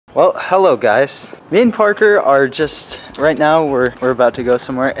Well, hello guys. Me and Parker are just, right now we're about to go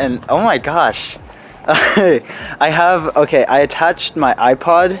somewhere, and oh my gosh. I attached my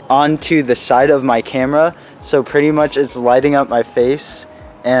iPod onto the side of my camera, so pretty much it's lighting up my face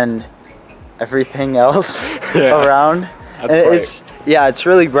and everything else around. That's and bright. it's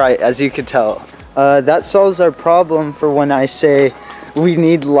really bright, as you could tell. That solves our problem for when I say we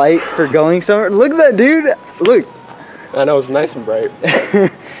need light for going somewhere. Look at that, dude. Look. I know, it's nice and bright.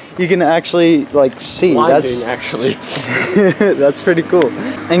 You can actually like see. Blinding, actually. That's pretty cool.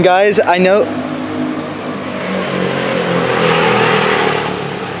 And guys, I know.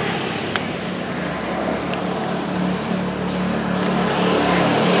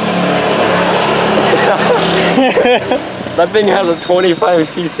 That thing has a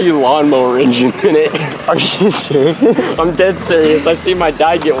 25cc lawnmower engine in it. Are you serious? I'm dead serious. I seen my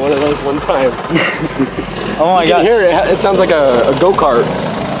dad get one of those one time. Oh my god. You can hear it. It sounds like a go-kart.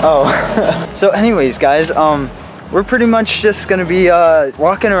 Oh. So anyways, guys, we're pretty much just gonna be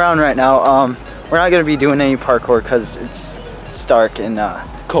walking around right now. We're not gonna be doing any parkour because it's dark and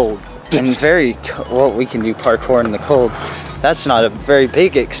Cold. and very well. We can do parkour in the cold. That's not a very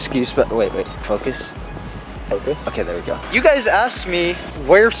big excuse, but wait, focus. Okay, there we go. You guys asked me,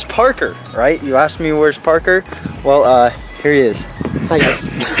 where's Parker, right? You asked me, where's Parker? Well, here he is. Hi, guys.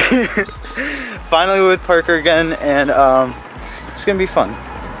 Finally with Parker again, and it's gonna be fun.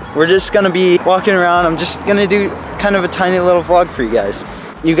 We're just gonna be walking around. I'm just gonna do kind of a tiny little vlog for you guys.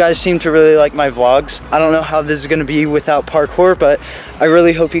 You guys seem to really like my vlogs. I don't know how this is gonna be without parkour, but I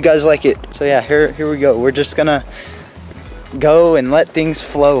really hope you guys like it. So yeah, here we go. We're just gonna go and let things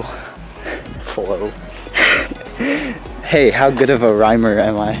flow. Flow. Hey, how good of a rhymer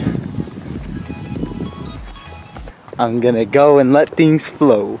am I? I'm gonna go and let things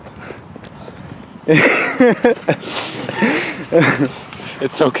flow.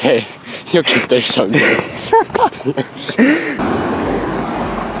 It's okay. You'll get there someday.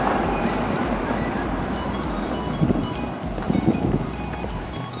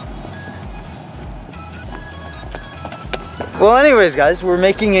 Well, anyways, guys, we're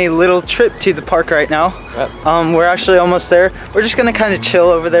making a little trip to the park right now. Yep. We're actually almost there. We're just gonna kind of chill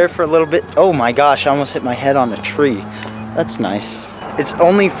over there for a little bit. Oh my gosh, I almost hit my head on a tree. That's nice. It's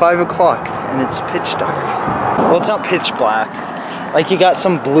only 5 o'clock and it's pitch dark. Well, it's not pitch black. Like, you got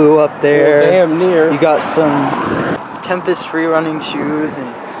some blue up there. Oh, damn near. You got some Tempest free running shoes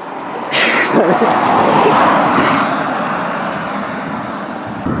and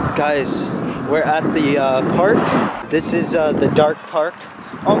guys, we're at the park. This is the dark park.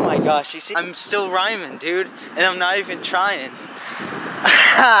 Oh my gosh, you see, I'm still rhyming, dude, and I'm not even trying.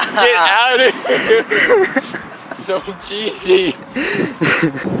 Get out of here. So cheesy.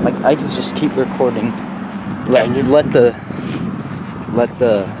 Like, I could just keep recording. Let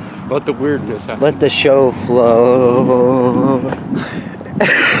the weirdness happen. Let the show flow.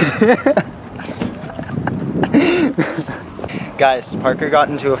 Guys, Parker got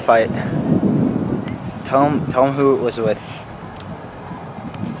into a fight. Tell him who it was with.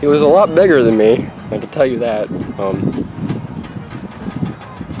 He was a lot bigger than me, I can tell you that.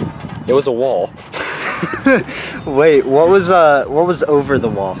 It was a wall. Wait, what was over the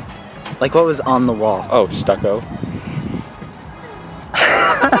wall? Like, what was on the wall? Oh, stucco.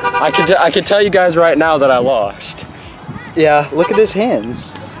 I can tell you guys right now that I lost. Yeah, look at his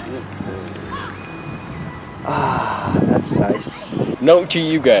hands. Ah, that's nice. Note to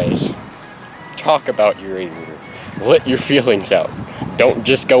you guys, talk about your anger. Let your feelings out. Don't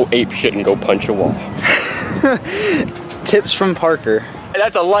just go ape shit and go punch a wall. Tips from Parker.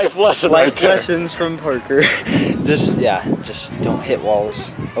 That's a life lesson right there. Life lessons from Parker. just don't hit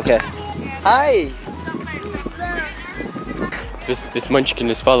walls. Okay. Aye. This munchkin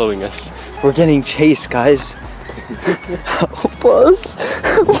is following us. We're getting chased, guys. Help us.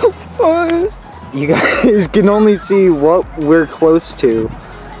 Help us. You guys can only see what we're close to.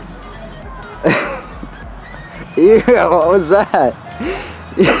 Ew, what was that?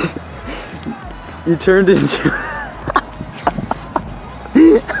 You turned into...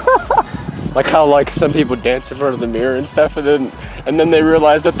 Like how some people dance in front of the mirror and stuff, and then they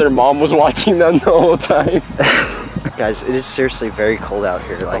realize that their mom was watching them the whole time. Guys, it is seriously very cold out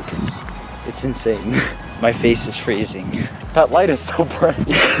here. Like, it's insane. My face is freezing. That light is so bright.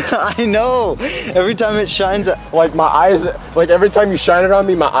 I know. Every time it shines, like my eyes, like every time you shine it on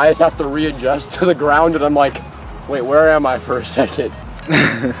me, my eyes have to readjust to the ground, and I'm like, wait, where am I for a second?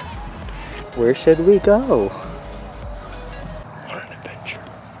 Where should we go? On an adventure.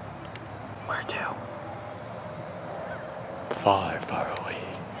 Where to? Far, far away.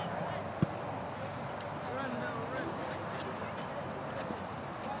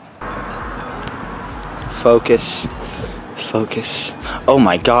 Focus. Focus. Oh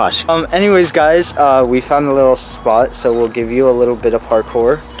my gosh. Anyways, guys, we found a little spot, so we'll give you a little bit of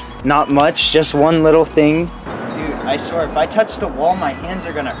parkour. Not much, just one little thing. Dude, I swear, if I touch the wall, my hands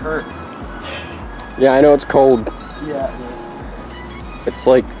are gonna hurt. Yeah, I know it's cold. Yeah, it is. It's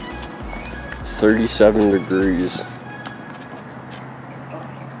like 37 degrees.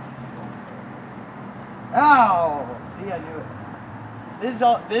 Ow! See, I knew it.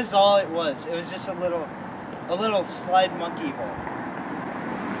 This is all it was. It was just a little slide monkey hole.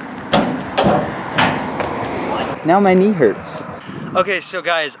 Now my knee hurts. Okay, so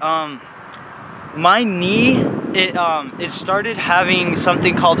guys, my knee, it started having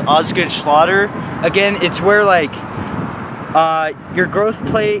something called Osgood Schlatter. Again, it's where like your growth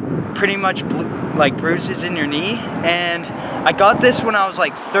plate pretty much bruises in your knee, and I got this when I was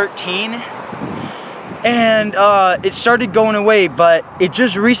like 13. And it started going away, but it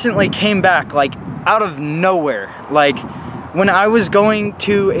just recently came back, like out of nowhere. Like when I was going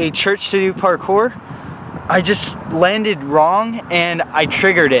to a church to do parkour, I just landed wrong and I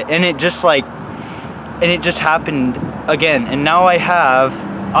triggered it, and it just happened again. And now I have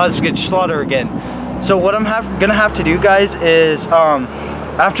Osgood Schlatter again. So what I'm gonna have to do, guys, is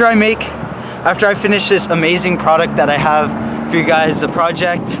after I finish this amazing product that I have for you guys, the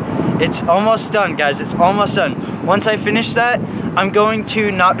project, it's almost done, guys. It's almost done. Once I finish that, I'm going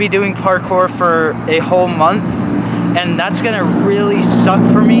to not be doing parkour for a whole month, and that's gonna really suck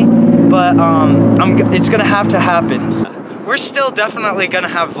for me. But it's gonna have to happen. We're still definitely gonna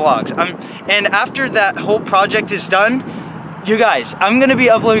have vlogs. And after that whole project is done, you guys, I'm gonna be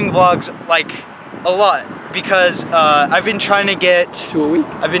uploading vlogs like a lot, because I've been trying to get 2 a week.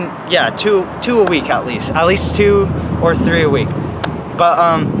 two a week at least 2 or 3 a week.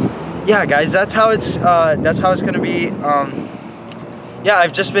 But yeah, guys, that's how it's gonna be. Yeah,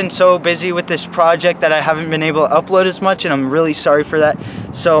 I've just been so busy with this project that I haven't been able to upload as much, and I'm really sorry for that.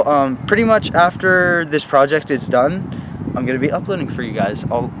 So pretty much after this project is done, I'm gonna be uploading for you guys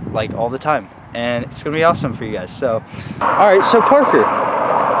all the time, and it's gonna be awesome for you guys. So, all right, so Parker.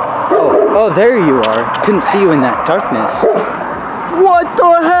 Oh, there you are. Couldn't see you in that darkness. What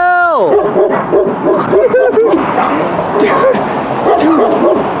the hell? Dude,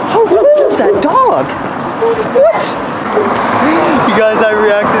 how old is that dog? What? You guys, I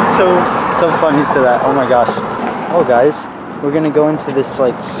reacted so funny to that. Oh my gosh. Oh guys, we're gonna go into this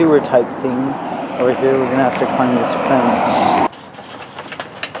like sewer type thing over here. We're gonna have to climb this fence.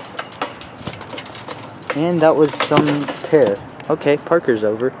 And that was some pear. Okay, Parker's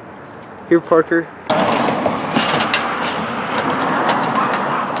over. Here, Parker. Oh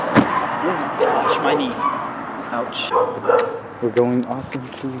gosh, my knee. Ouch. We're going off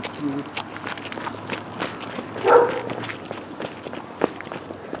into here.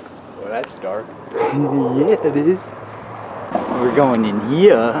 Well, that's dark. Yeah, it is. We're going in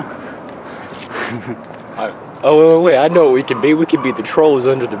here. Oh, wait, I know what we can be. We can be the trolls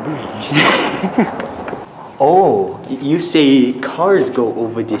under the bridge. Oh, you say cars go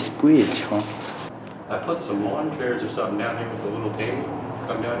over this bridge, huh? I put some lawn chairs or something down here with a little table.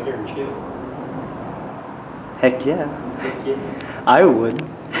 Come down here and chill. Heck yeah. Heck yeah. I would.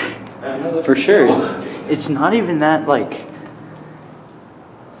 For sure. It's not even that, like,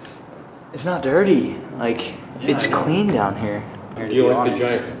 it's not dirty. Like, yeah, it's clean down here. Do you like the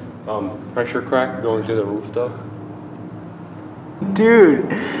giant pressure crack going through the roof though?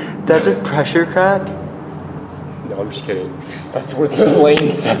 Dude, that's a pressure crack? No, I'm just kidding. That's where the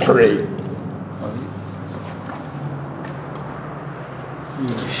lanes separate. You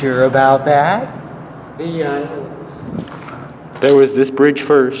sure about that? Yeah. There was this bridge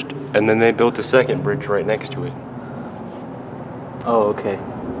first, and then they built a second bridge right next to it. Oh, okay.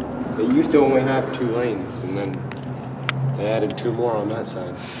 They used to only have 2 lanes, and then they added 2 more on that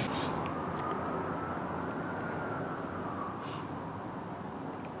side.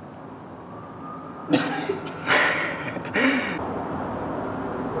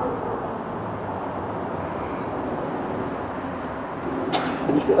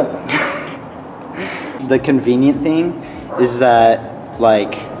 The convenient thing is that,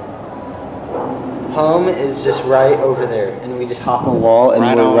 like, home is just right over there, and we just hop on a wall, and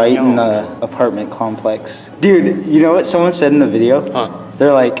we're right in the apartment complex. Dude, you know what someone said in the video? Huh?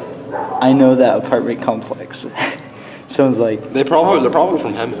 They're like, I know that apartment complex. Someone's like, they're probably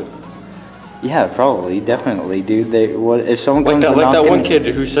from Hemet. Yeah, probably, definitely, dude. If someone like comes that one kid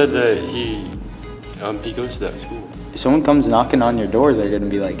who said that he goes to that school. If someone comes knocking on your door, they're gonna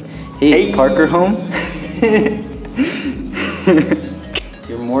be like, hey, is Parker home?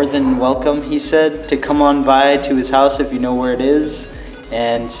 You're more than welcome, he said, to come on by to his house if you know where it is.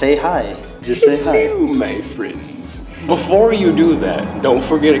 and say hi. Just say hi. Hello, my friends. Before you do that, don't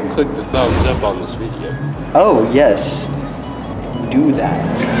forget to click the thumbs up on this video. Oh, yes. Do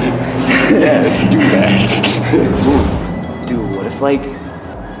that. Yes, do that. Dude, what if like...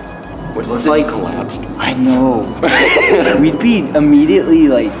 What if like collapsed? I know. We'd be immediately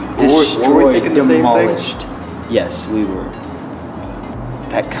like destroyed, demolished. Yes, we were.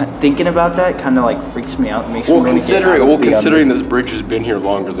 Thinking about that kind of like freaks me out. Makes me want to get out of the considering this bridge has been here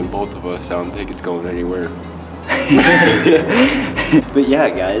longer than both of us, I don't think it's going anywhere. But yeah,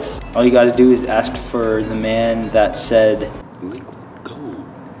 guys, all you gotta do is ask for the man that said liquid gold.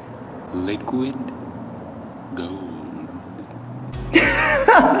 Liquid gold.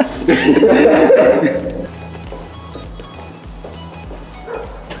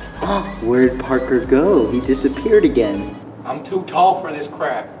 Where'd Parker go? He disappeared again. I'm too tall for this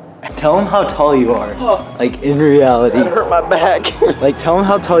crap. Tell him how tall you are. Like in reality. That hurt my back. Like tell him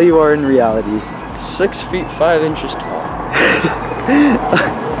how tall you are in reality. 6 feet 5 inches tall.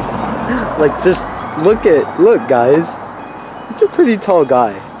 Like just look guys. He's a pretty tall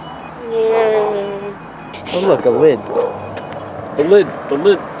guy. Oh look, a lid. The lid.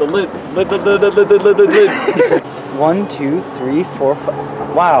 1, 2, 3, 4,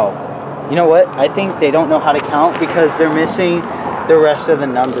 5. Wow. You know what? I think they don't know how to count because they're missing the rest of the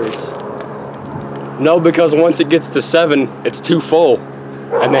numbers. No, because once it gets to 7, it's too full.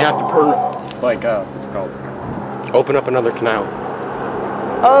 And they have to what's it called? Open up another canal.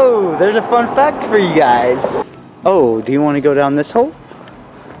 Oh, there's a fun fact for you guys. Oh, do you want to go down this hole?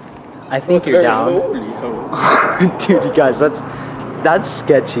 I think you're down. Dude, you guys, that's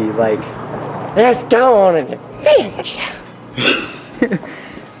sketchy. Like, let's go on an adventure.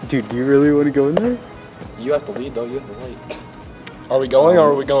 Dude, do you really want to go in there? You have to lead though, you have to wait. Are we going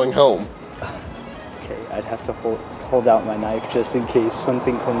or are we going home? Okay, I'd have to hold out my knife just in case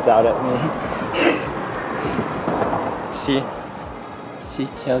something comes out at me. See,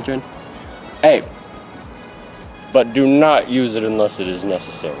 children? Hey, but do not use it unless it is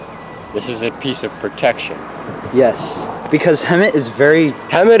necessary. This is a piece of protection. Yes, because Hemet is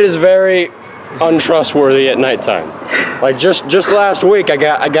very untrustworthy at nighttime. Like just last week, I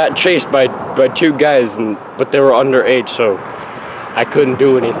got chased by 2 guys, but they were underage, so I couldn't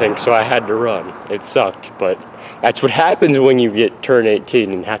do anything, so I had to run. It sucked, but that's what happens when you turn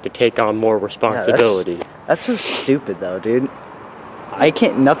 18 and have to take on more responsibility. Yeah, that's so stupid, though, dude. I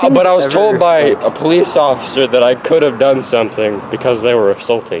can't. Nothing. But I was told by a police officer that I could have done something because they were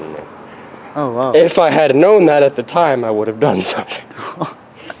assaulting me. Oh wow. If I had known that at the time, I would have done something.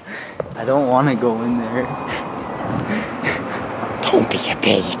 I don't want to go in there. Don't be a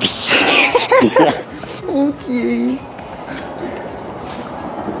baby. Okay.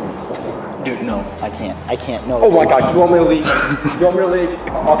 Dude, no, I can't. I can't. No. Oh my God! Do you want me to leave? Do you want me to leave?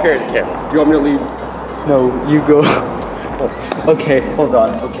 I'll carry the camera. Do you want me to leave? No, you go. Okay, hold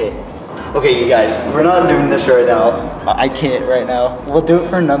on. Okay, you guys, we're not doing this right now. I can't right now. We'll do it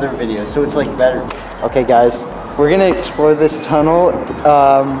for another video, so it's like better. Okay, guys, we're gonna explore this tunnel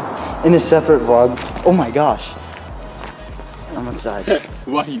in a separate vlog. Oh my gosh, I almost died.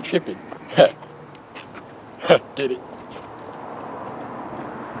 Why are you tripping? Did it?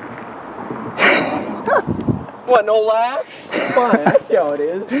 What? No laughs? Fine. I see how it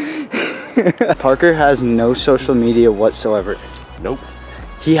is. Parker has no social media whatsoever. Nope.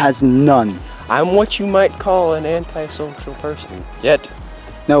 He has none. I'm what you might call an antisocial person. Yet.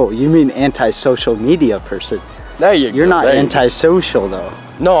 No, you mean anti-social media person. There you go. You're not antisocial though.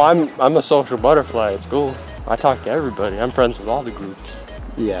 No, I'm a social butterfly at school. I talk to everybody. I'm friends with all the groups.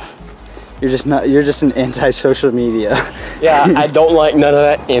 Yeah. You're just an anti-social media. Yeah, I don't like none of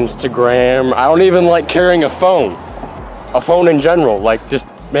that Instagram. I don't even like carrying a phone. A phone in general, like just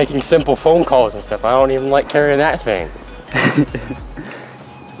making simple phone calls and stuff. I don't even like carrying that thing.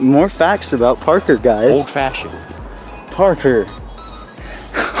 More facts about Parker, guys. Old-fashioned. Parker.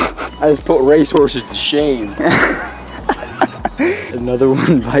 I just put racehorses to shame. Another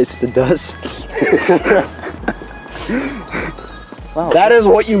one bites the dust. Wow. That is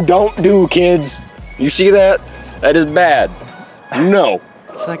what you don't do, kids. You see that? That is bad. No.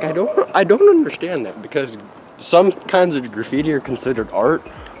 It's like I don't understand that, because some kinds of graffiti are considered art.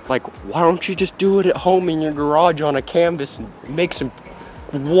 Like, why don't you just do it at home in your garage on a canvas and make some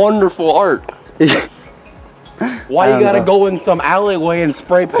wonderful art? Why you gotta go in some alleyway and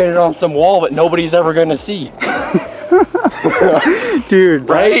spray paint it on some wall that nobody's ever gonna see? Dude,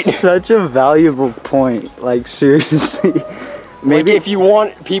 right? That's such a valuable point. Like, seriously. Maybe if you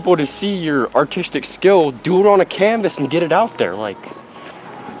want people to see your artistic skill, do it on a canvas and get it out there. Like,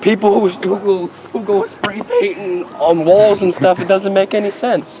 people who who go spray painting on walls and stuff. It doesn't make any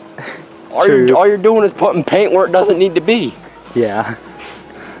sense. All you're doing is putting paint where it doesn't need to be. Yeah.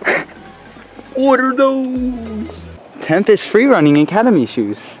 What are those? Temp is free running Academy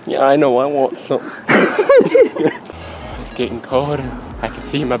shoes. Yeah, I know. I want some. It's getting cold. I can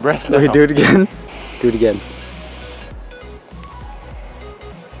see my breath now. Wait, do it again. Do it again.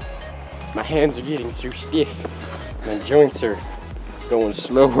 My hands are getting too stiff. My joints are going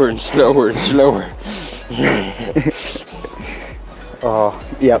slower and slower and slower. Oh,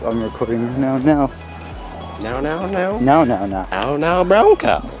 yep, I'm recording now. Now. Now, brown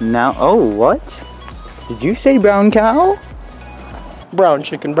cow. Now, oh, what? Did you say brown cow? Brown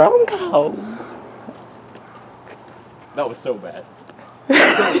chicken, brown cow. That was so bad.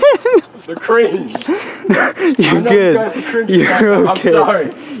 The cringe. You're good. You're okay. I'm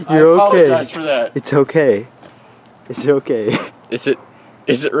sorry. You're I apologize for that. It's okay. It's okay. Is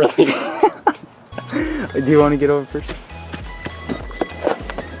it really? Do you want to get over first?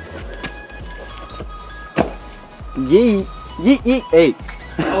 Yeet. Yeet, yeet, hey.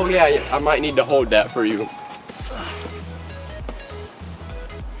 Oh yeah, I might need to hold that for you.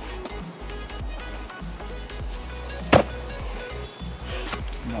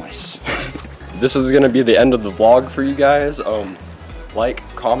 Nice. This is gonna be the end of the vlog for you guys. Like,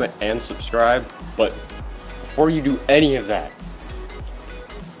 comment, and subscribe. But before you do any of that,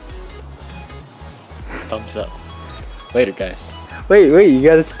 thumbs up. Later, guys. Wait, you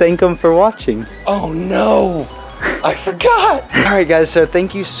gotta thank them for watching. Oh no! I forgot! Alright guys, so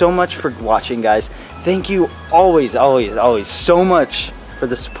thank you so much for watching, guys. Thank you always so much for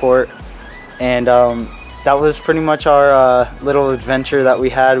the support. And that was pretty much our little adventure that we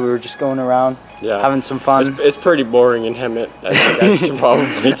had. We were just going around, having some fun. It's pretty boring in Hemet, as you can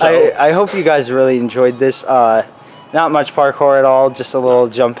probably tell. I hope you guys really enjoyed this. Not much parkour at all, just a little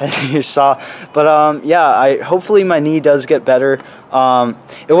jump as you saw. But yeah, hopefully my knee does get better.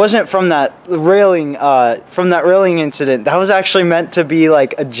 It wasn't from that railing incident. That was actually meant to be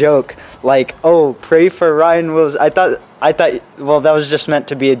like a joke. Like, oh, pray for Ryan Willis. I thought, well, that was just meant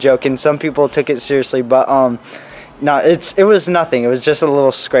to be a joke, and some people took it seriously. But no, it was nothing. It was just a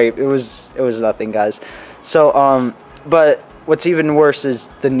little scrape. It was nothing, guys. So but what's even worse is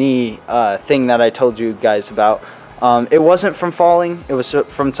the knee thing that I told you guys about. It wasn't from falling, it was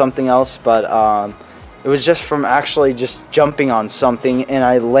from something else, but it was just from actually just jumping on something, and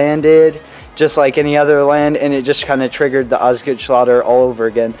I landed just like any other land, and it just kind of triggered the Ausgutschlader all over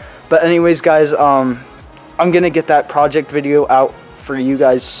again. But anyways, guys, I'm gonna get that project video out for you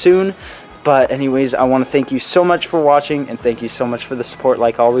guys soon. But anyways, I want to thank you so much for watching, and thank you so much for the support,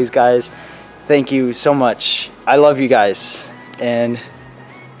 like always, guys. Thank you so much. I love you guys, and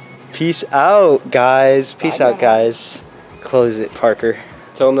peace out, guys. Peace out, guys. Close it, Parker.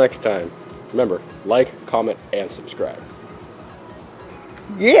 Till next time, remember, like, comment, and subscribe.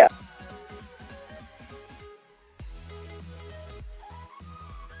 Yeah.